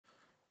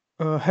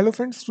Hello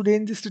friends, today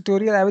in this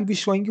tutorial I will be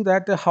showing you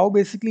that how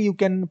basically you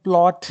can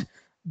plot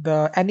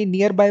the any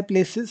nearby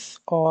places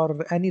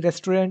or any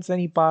restaurants,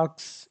 any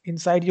parks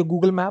inside your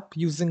Google map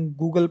using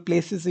Google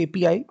Places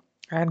API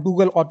and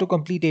Google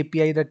Autocomplete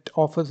API that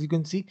offers. You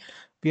can see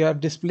we are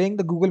displaying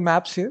the Google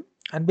Maps here,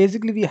 and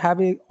basically we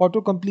have a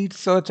autocomplete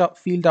search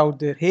field out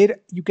there. Here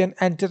you can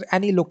enter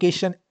any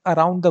location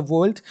around the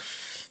world,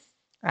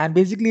 and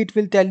basically it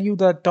will tell you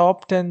the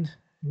top 10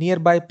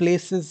 nearby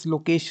places,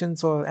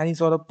 locations, or any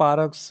sort of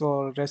parks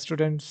or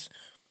restaurants.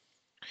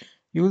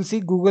 You will see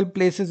Google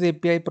Places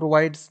API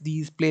provides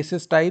these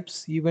places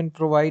types. You can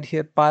provide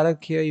here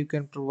park, here you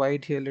can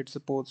provide here, let's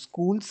suppose,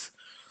 schools.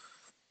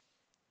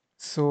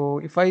 So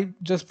if I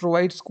just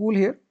provide school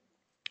here,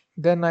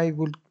 then I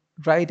would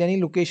write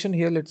any location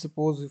here. Let's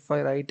suppose if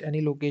I write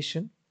any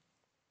location,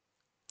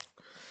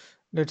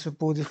 let's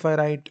suppose if I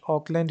write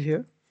Auckland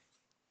here,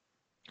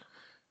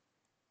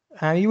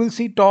 and you will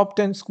see top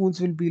 10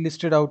 schools will be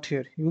listed out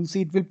here. You will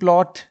see it will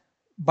plot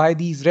by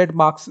these red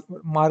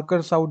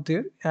markers out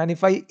there, and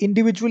if I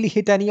individually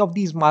hit any of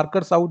these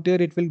markers out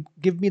there, it will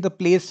give me the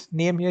place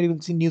name. Here you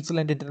will see New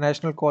Zealand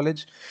International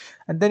College,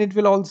 and then it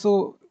will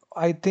also,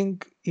 I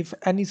think, if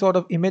any sort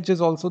of image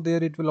is also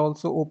there, it will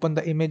also open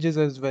the images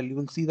as well. You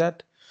will see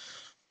that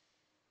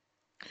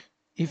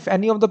if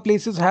any of the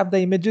places have the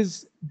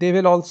images, they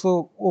will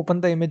also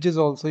open the images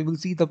also. You will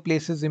see the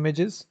places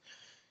images,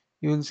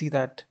 you will see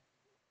that.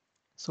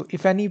 So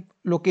if any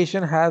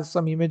location has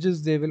some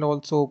images, they will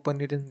also open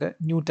it in the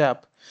new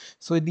tab.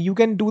 So you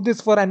can do this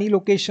for any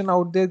location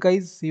out there,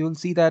 guys. You will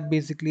see that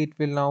basically it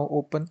will now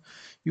open.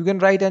 You can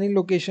write any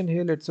location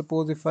here. Let's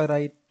suppose if I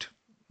write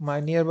my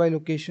nearby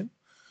location,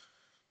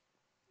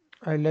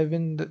 I live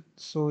in the,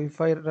 so if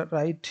I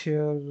write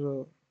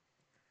here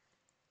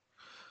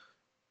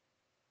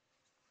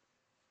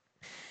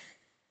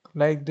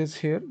like this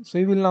here, so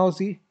you will now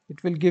see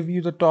it will give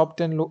you the top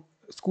 10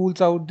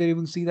 schools out there. You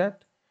will see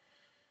that.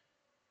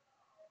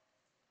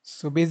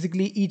 So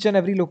basically each and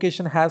every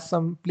location has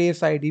some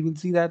place ID. You will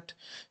see that.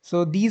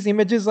 So these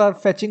images are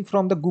fetching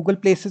from the Google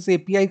Places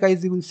API,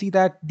 guys. You will see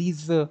that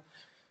these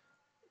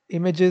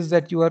images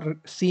that you are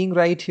seeing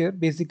right here,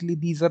 basically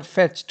these are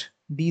fetched.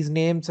 These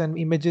names and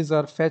images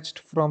are fetched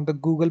from the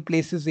Google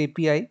Places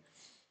API.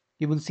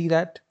 You will see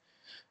that.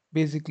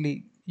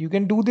 Basically you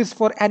can do this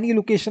for any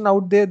location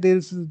out there.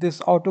 There's this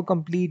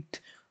autocomplete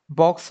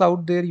box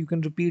out there. You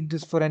can repeat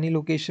this for any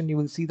location. You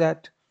will see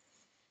that.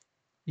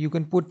 You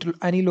can put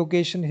any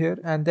location here,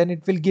 and then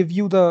it will give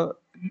you the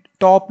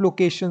top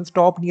locations,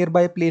 top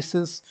nearby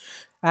places.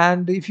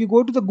 And if you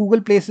go to the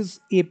Google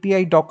Places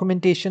API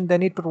documentation,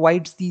 then it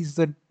provides these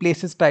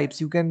places types.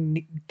 You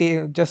can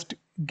just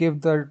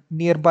give the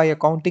nearby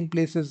accounting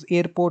places,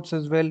 airports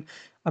as well,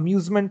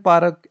 amusement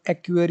park,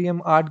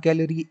 aquarium, art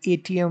gallery,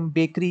 ATM,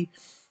 bakery.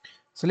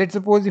 So let's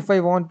suppose if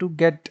I want to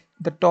get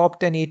the top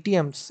 10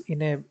 ATMs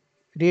in a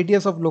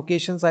radius of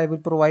locations, I will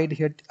provide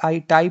here, I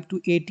type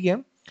to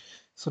ATM.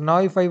 So now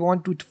if I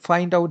want to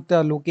find out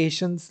the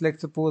locations,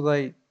 let's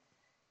suppose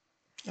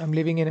I'm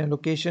living in a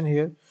location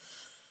here,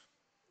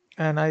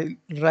 and I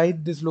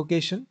write this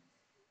location.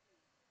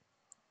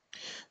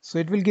 So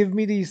it will give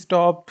me these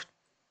top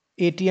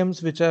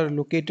ATMs which are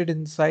located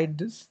inside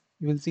this.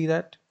 You will see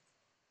that.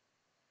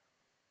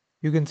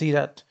 You can see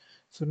that.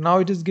 So now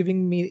it is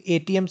giving me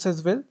ATMs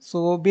as well.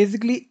 So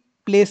basically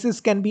places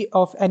can be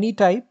of any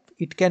type.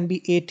 It can be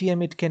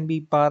ATM, it can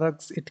be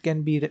parks, it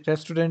can be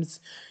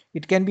restaurants,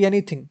 it can be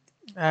anything.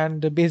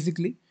 And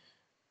basically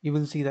you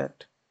will see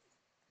that.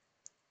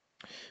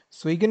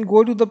 So you can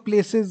go to the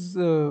places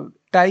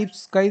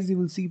types, guys. You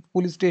will see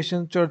police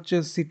stations,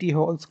 churches, city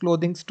halls,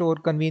 clothing store,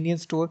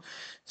 convenience store,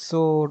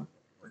 so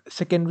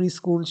secondary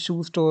school,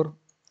 shoe store,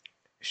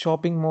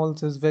 shopping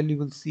malls as well. You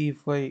will see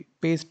if I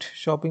paste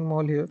shopping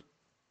mall here.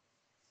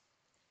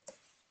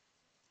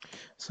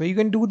 So you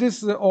can do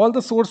this, all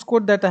the source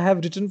code that I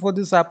have written for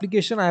this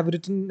application, I have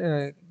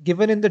written,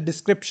 given in the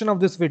description of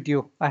this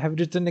video. I have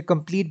written a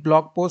complete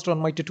blog post on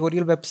my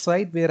tutorial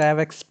website where I have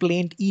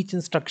explained each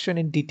instruction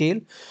in detail.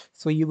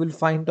 So you will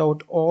find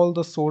out all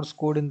the source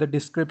code in the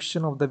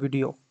description of the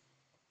video.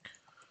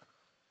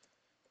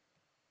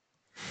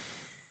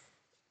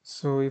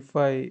 So if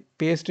I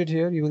paste it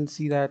here, you will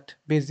see that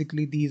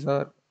basically these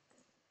are,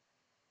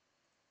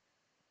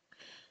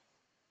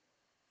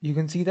 you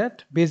can see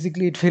that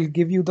basically it will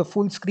give you the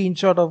full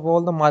screenshot of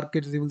all the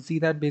markets. You will see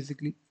that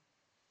basically.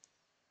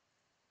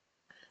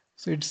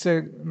 So it's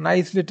a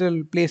nice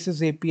little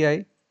places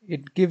API.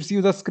 It gives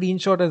you the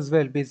screenshot as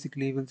well.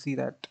 Basically, you will see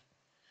that.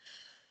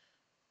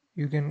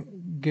 You can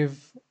give,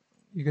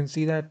 you can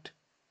see that.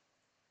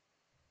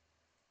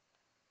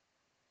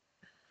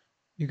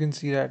 You can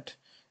see that.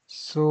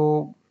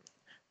 So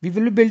we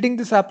will be building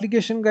this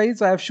application,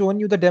 guys. I have shown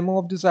you the demo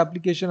of this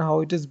application, how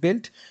it is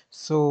built.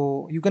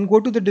 So you can go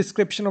to the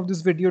description of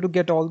this video to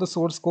get all the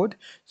source code.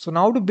 So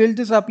now to build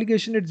this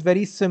application, it's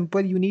very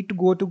simple. You need to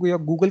go to your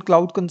Google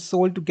Cloud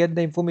Console to get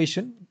the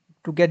information,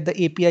 to get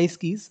the API's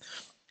keys.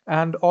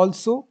 And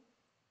also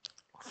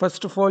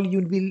First of all, you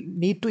will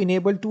need to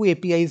enable two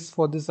APIs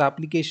for this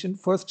application.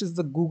 First is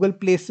the Google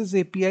Places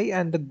API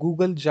and the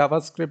Google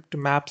JavaScript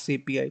Maps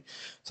API.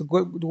 So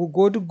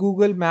go to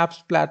Google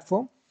Maps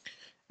platform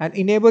and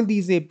enable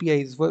these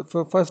APIs.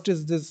 First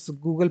is this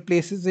Google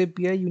Places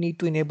API. You need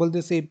to enable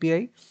this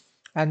API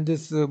and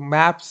this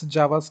Maps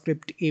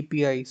JavaScript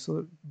API.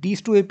 So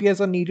these two APIs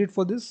are needed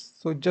for this.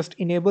 So just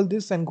enable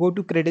this and go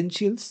to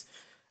credentials.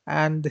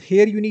 And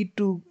here you need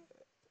to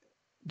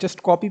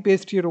just copy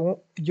paste your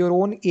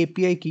own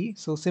API key.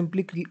 So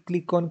simply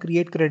click on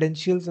create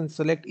credentials and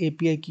select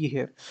API key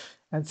here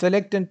and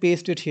select and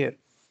paste it here.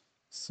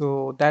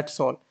 So that's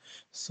all.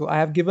 So I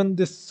have given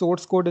this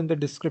source code in the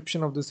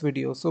description of this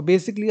video. So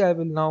basically I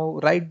will now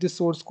write this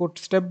source code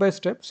step by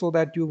step so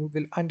that you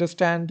will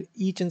understand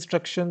each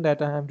instruction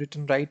that I have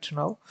written right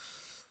now.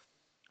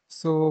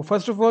 So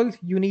first of all,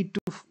 you need to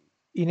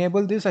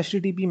enable this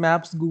HTTP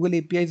maps google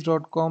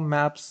apis.com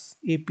maps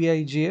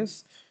API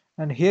JS,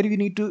 and here you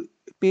need to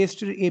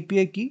paste your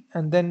API key,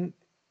 and then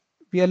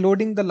we are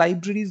loading the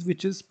libraries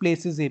which is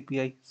places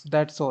API. So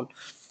that's all.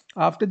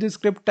 After this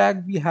script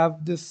tag, we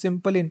have this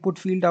simple input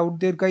field out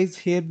there, guys.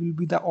 Here will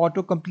be the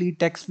autocomplete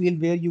text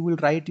field where you will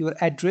write your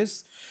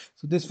address.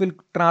 So this will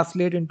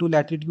translate into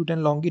latitude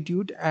and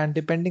longitude, and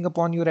depending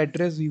upon your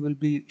address, we will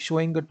be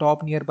showing the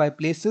top nearby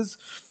places.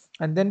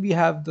 And then we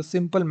have the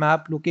simple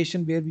map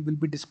location where we will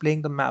be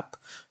displaying the map.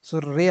 So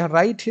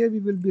right here, we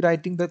will be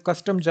writing the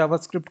custom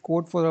JavaScript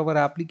code for our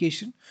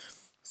application.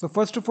 So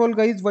first of all,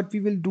 guys, what we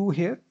will do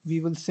here,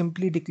 we will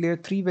simply declare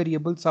three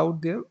variables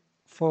out there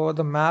for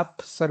the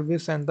map,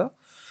 service, and the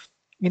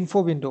info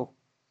window.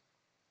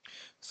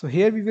 So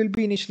here we will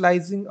be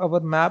initializing our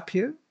map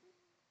here.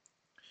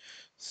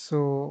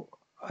 So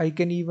I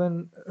can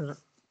even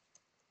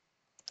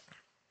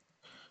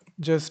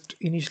just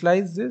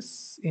initialize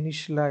this,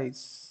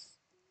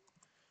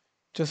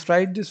 just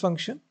write this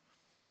function,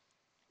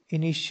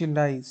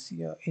 initialize.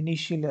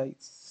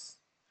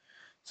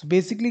 So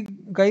basically,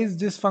 guys,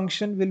 this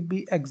function will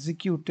be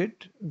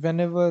executed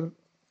whenever,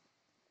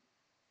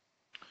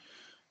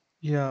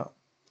 yeah.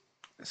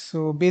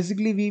 So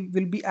basically we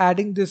will be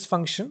adding this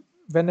function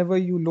whenever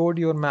you load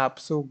your map.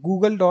 So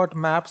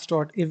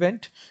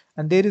google.maps.event,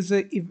 and there is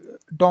a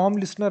DOM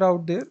listener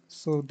out there.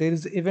 So there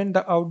is event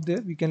out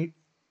there. We can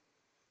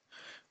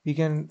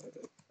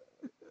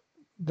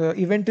the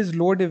event is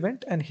load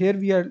event, and here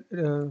we are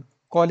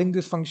calling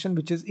this function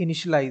which is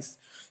initialize.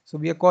 So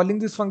we are calling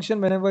this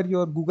function whenever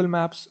your Google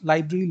Maps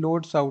library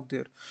loads out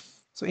there.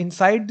 So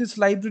inside this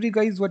library,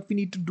 guys, what we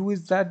need to do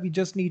is that we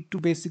just need to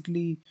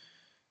basically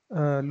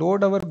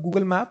load our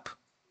Google map.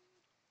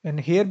 And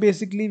here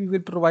basically we will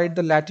provide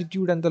the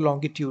latitude and the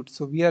longitude.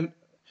 So we are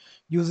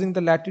using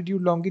the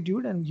latitude,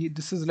 longitude, and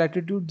this is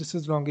latitude, this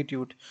is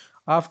longitude.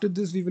 After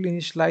this, we will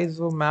initialize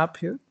our map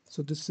here.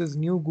 So this is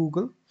new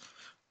Google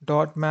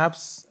dot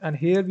maps, and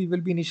here we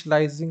will be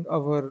initializing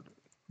our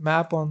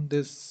map on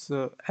this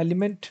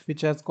element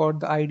which has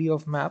got the ID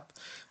of map.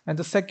 And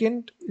the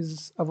second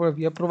is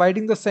we are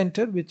providing the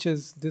center, which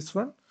is this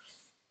one,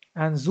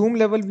 and zoom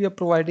level we are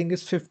providing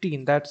is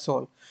 15. That's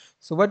all.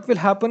 So what will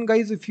happen,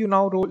 guys, if you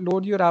now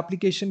load your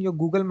application, your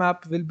Google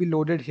map will be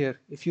loaded here.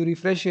 If you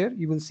refresh here,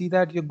 you will see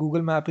that your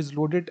Google map is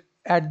loaded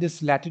at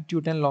this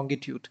latitude and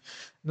longitude.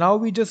 Now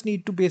we just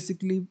need to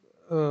basically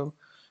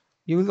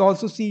you will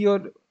also see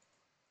your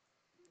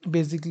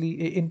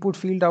basically a input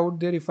field out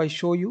there. If I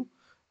show you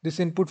this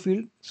input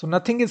field, so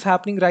nothing is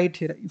happening right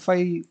here. If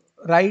I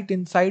write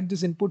inside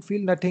this input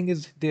field, nothing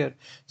is there.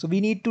 So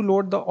we need to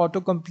load the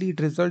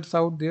autocomplete results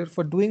out there.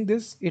 For doing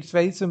this, it's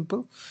very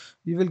simple.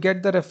 We will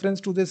get the reference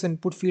to this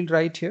input field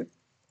right here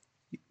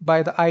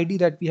by the ID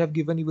that we have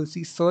given. You will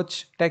see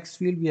search text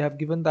field, we have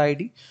given the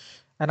ID,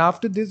 and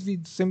after this we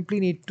simply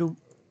need to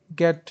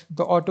get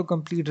the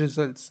autocomplete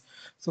results.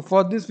 So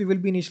for this we will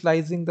be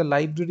initializing the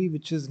library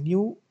which is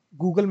new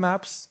Google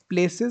Maps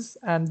places,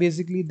 and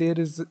basically there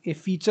is a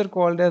feature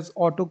called as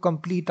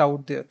autocomplete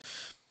out there.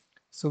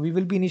 So we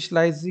will be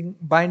initializing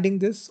binding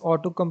this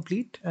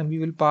autocomplete, and we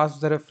will pass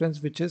the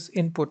reference which is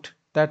input.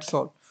 That's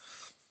all.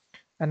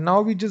 And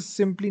now we just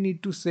simply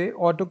need to say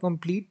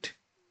autocomplete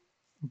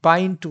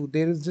bind to,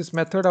 there is this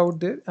method out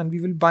there, and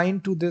we will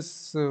bind to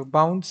this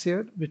bounds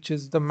here which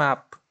is the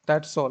map.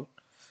 That's all.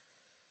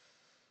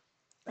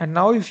 And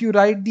now if you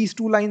write these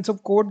two lines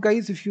of code,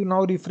 guys, if you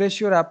now refresh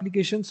your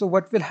application, so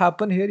what will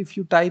happen here, if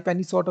you type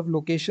any sort of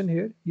location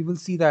here, you will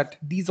see that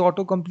these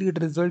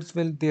autocomplete results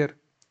will there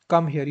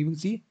come here. You will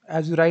see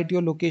as you write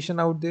your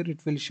location out there,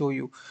 it will show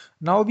you.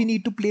 Now we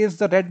need to place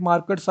the red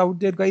markers out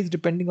there, guys.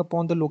 Depending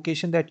upon the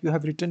location that you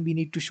have written, we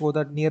need to show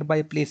that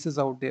nearby places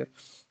out there.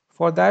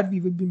 For that, we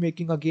will be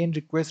making again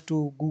request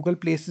to Google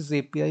Places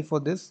API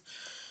for this.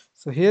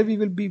 So here we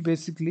will be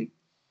basically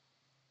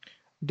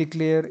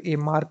declare a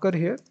marker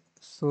here.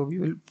 So we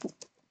will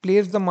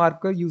place the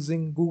marker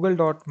using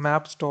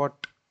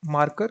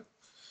google.maps.marker.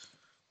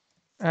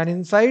 And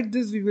inside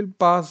this, we will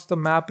pass the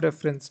map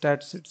reference.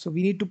 That's it. So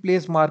we need to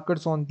place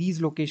markers on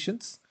these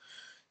locations.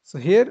 So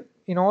here,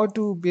 in order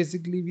to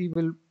basically, we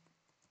will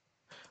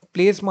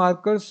place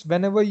markers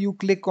whenever you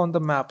click on the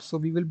map. So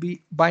we will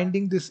be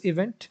binding this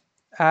event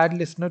add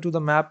listener to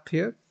the map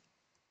here.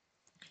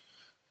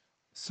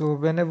 So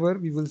whenever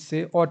we will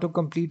say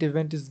autocomplete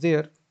event is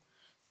there,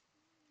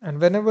 and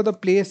whenever the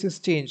place is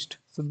changed.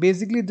 So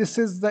basically this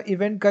is the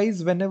event,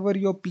 guys. Whenever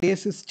your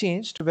place is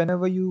changed,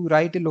 whenever you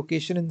write a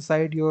location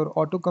inside your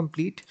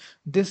autocomplete,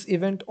 this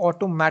event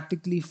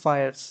automatically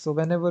fires. So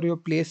whenever your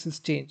place is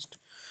changed,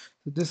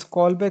 so this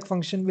callback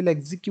function will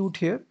execute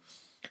here.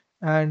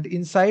 And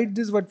inside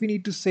this, what we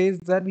need to say is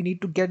that we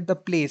need to get the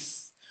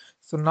place.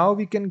 So now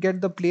we can get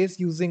the place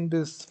using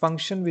this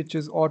function, which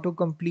is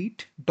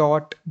autocomplete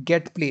dot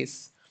get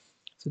place.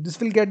 So this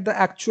will get the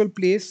actual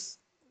place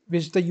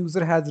which the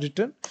user has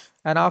written.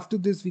 And after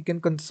this, we can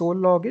console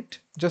log it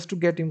just to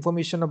get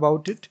information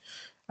about it.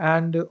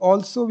 And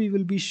also we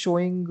will be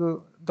showing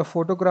the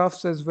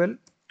photographs as well.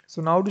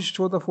 So now to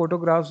show the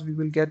photographs, we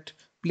will get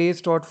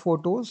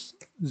place.photos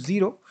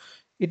 0.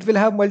 It will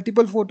have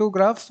multiple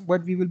photographs,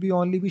 but we will be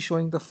only be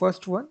showing the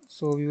first one.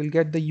 So we will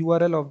get the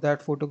URL of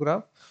that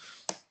photograph.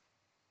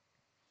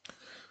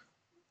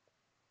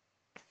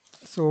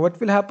 So what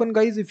will happen,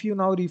 guys, if you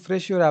now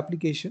refresh your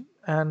application,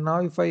 and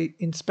now if I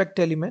inspect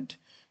element,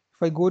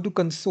 if I go to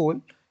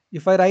console,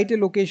 if I write a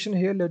location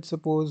here, let's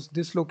suppose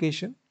this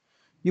location,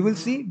 you will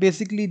see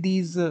basically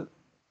these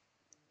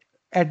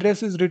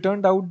address is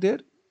returned out there.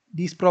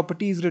 These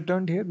properties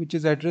returned here, which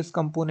is address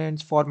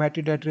components,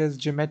 formatted address,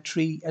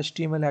 geometry,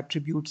 HTML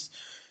attributes.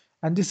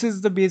 And this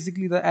is the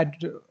basically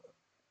the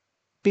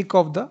pick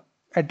of the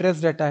address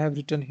that I have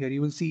written here.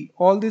 You will see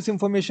all this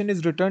information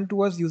is returned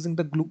to us using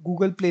the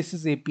Google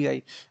Places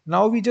API.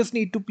 Now we just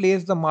need to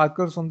place the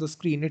markers on the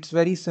screen. It's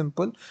very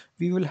simple.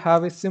 We will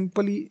have a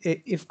simply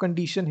if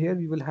condition here.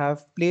 We will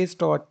have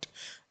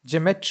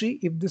place.geometry.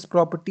 If this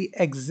property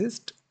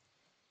exists,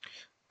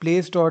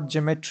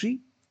 place.geometry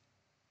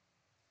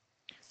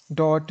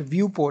dot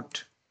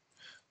viewport.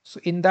 So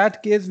in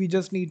that case, we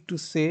just need to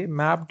say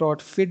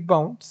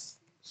map.fitBounds.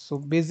 So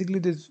basically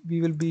this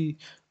we will be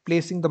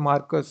placing the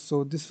markers.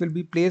 So this will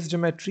be place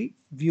geometry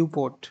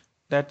viewport.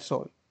 That's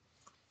all.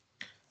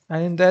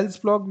 And in the else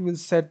block, we will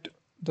set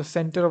the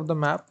center of the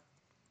map.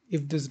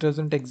 If this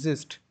doesn't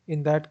exist,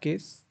 in that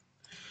case,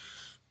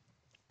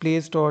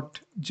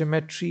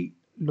 place.geometry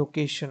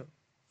location.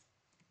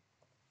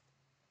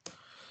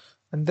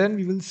 And then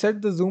we will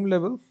set the zoom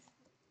level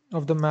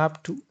of the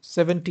map to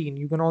 17.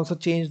 You can also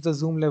change the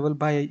zoom level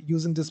by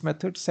using this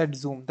method set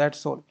zoom.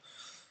 That's all.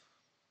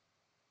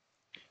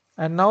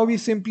 And now we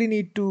simply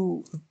need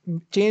to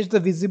change the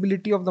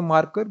visibility of the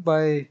marker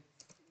by,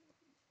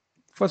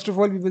 first of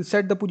all, we will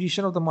set the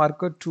position of the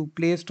marker to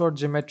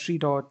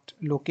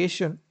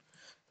place.geometry.location.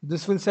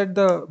 This will set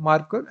the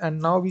marker, and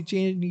now we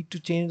need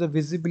to change the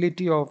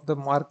visibility of the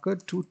marker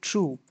to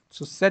true.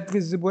 So set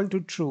visible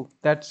to true.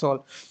 That's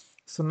all.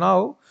 So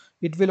now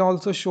it will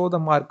also show the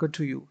marker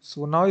to you.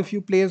 So now if you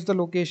place the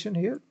location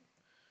here,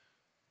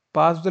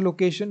 pass the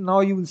location, now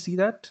you will see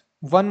that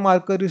one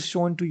marker is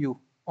shown to you,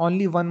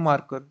 only one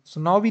marker.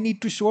 So now we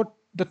need to show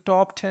the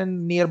top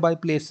 10 nearby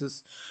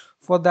places.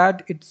 For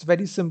that, it's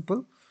very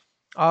simple.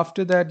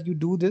 After that, you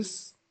do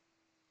this.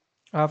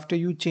 After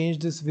you change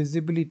this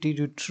visibility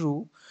to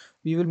true,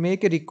 we will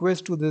make a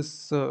request to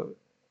this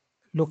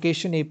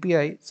location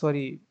API,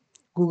 sorry,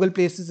 Google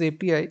Places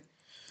API.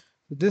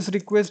 This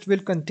request will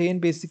contain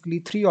basically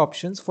three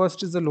options.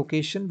 First is the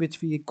location,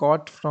 which we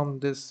got from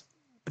this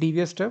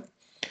previous step.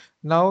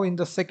 Now in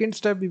the second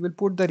step, we will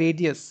put the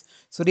radius.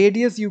 So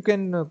radius you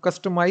can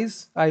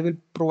customize. I will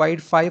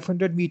provide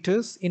 500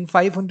 meters. In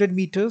 500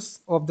 meters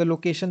of the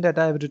location that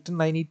I have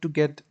written, I need to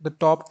get the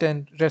top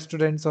 10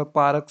 restaurants or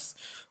parks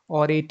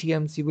or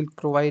ATMs. You will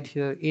provide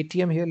here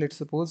ATM here, let's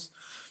suppose.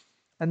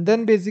 And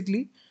then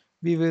basically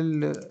we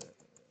will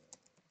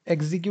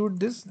execute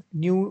this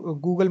new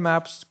Google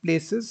Maps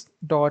places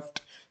dot,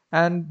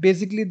 and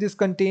basically this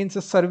contains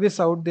a service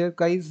out there,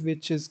 guys,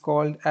 which is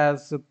called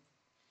as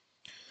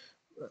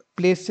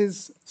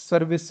places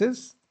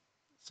services.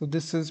 So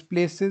this is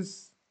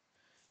places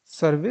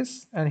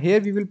service, and here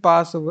we will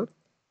pass our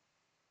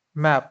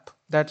map.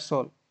 That's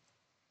all.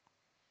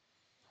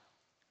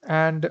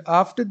 And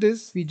after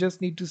this, we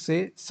just need to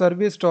say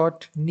service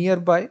dot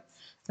nearby,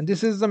 and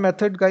this is the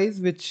method, guys,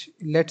 which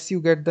lets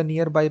you get the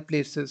nearby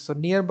places. So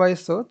nearby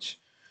search,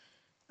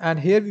 and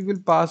here we will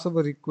pass our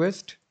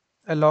request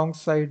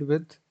alongside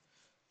with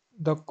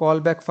the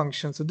callback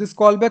function. So this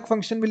callback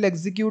function will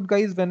execute,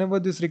 guys, whenever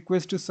this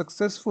request is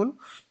successful.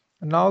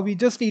 Now we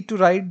just need to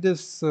write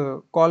this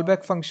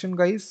callback function,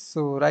 guys.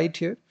 So right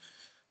here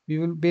we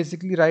will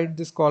basically write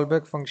this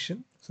callback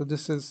function. So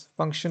this is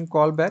function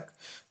callback.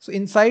 So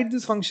inside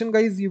this function,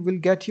 guys, you will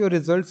get your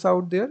results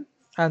out there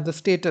and the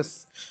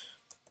status.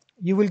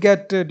 You will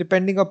get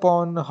depending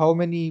upon how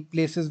many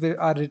places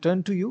are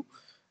returned to you.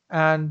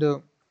 And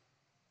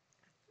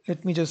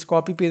let me just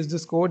copy paste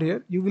this code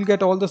here. You will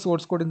get all the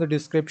source code in the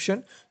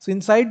description. So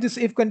inside this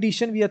if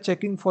condition, we are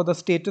checking for the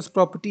status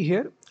property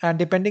here, and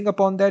depending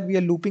upon that, we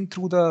are looping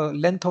through the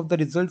length of the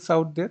results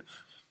out there.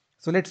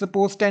 So let's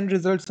suppose 10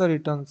 results are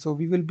returned. So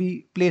we will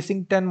be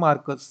placing 10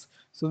 markers.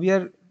 So we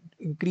are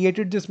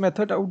created this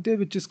method out there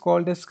which is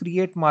called as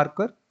create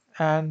marker,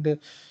 and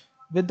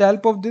with the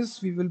help of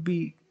this we will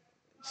be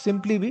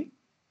simply be,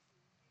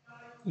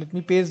 let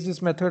me paste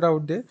this method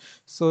out there.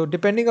 So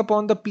depending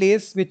upon the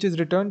place which is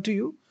returned to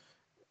you,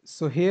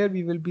 so here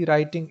we will be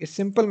writing a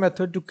simple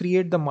method to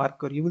create the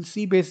marker. You will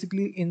see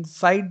basically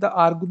inside the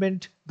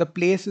argument, the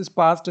place is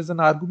passed as an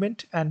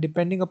argument, and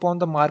depending upon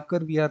the marker,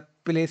 we are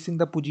placing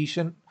the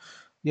position.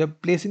 We are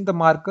placing the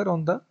marker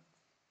on the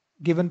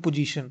given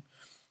position.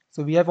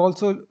 So we have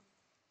also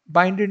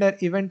binded an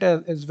event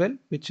as well,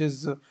 which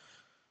is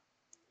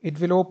it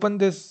will open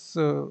this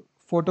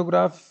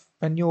photograph.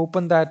 When you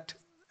open that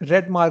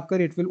red marker,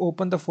 it will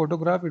open the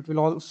photograph. It will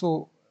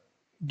also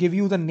give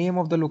you the name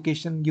of the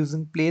location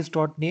using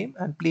place.name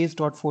and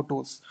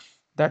place.photos.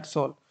 That's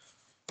all.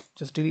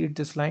 Just delete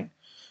this line.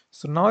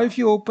 So now if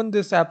you open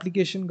this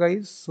application,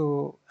 guys,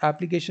 so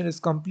application is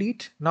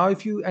complete. Now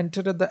if you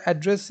enter the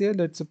address here,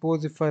 let's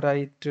suppose if I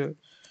write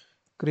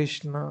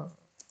Krishna,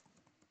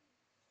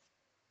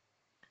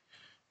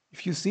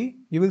 if you see,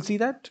 you will see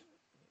that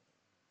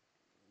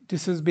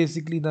this is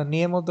basically the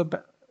name of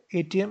the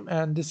ATM,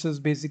 and this is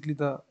basically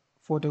the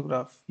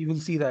photograph. You will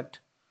see that.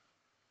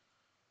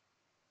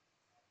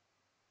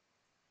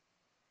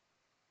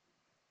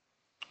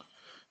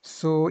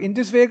 So in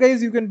this way,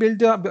 guys, you can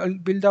build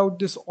out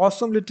this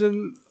awesome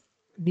little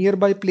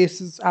nearby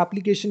places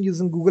application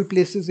using Google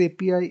Places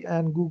API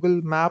and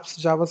Google Maps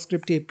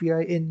JavaScript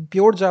API in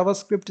pure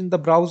JavaScript in the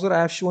browser.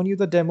 I have shown you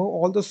the demo.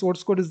 All the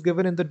source code is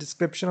given in the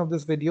description of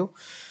this video.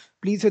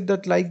 Please hit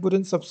that like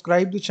button,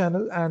 subscribe the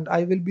channel, and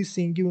I will be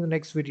seeing you in the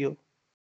next video.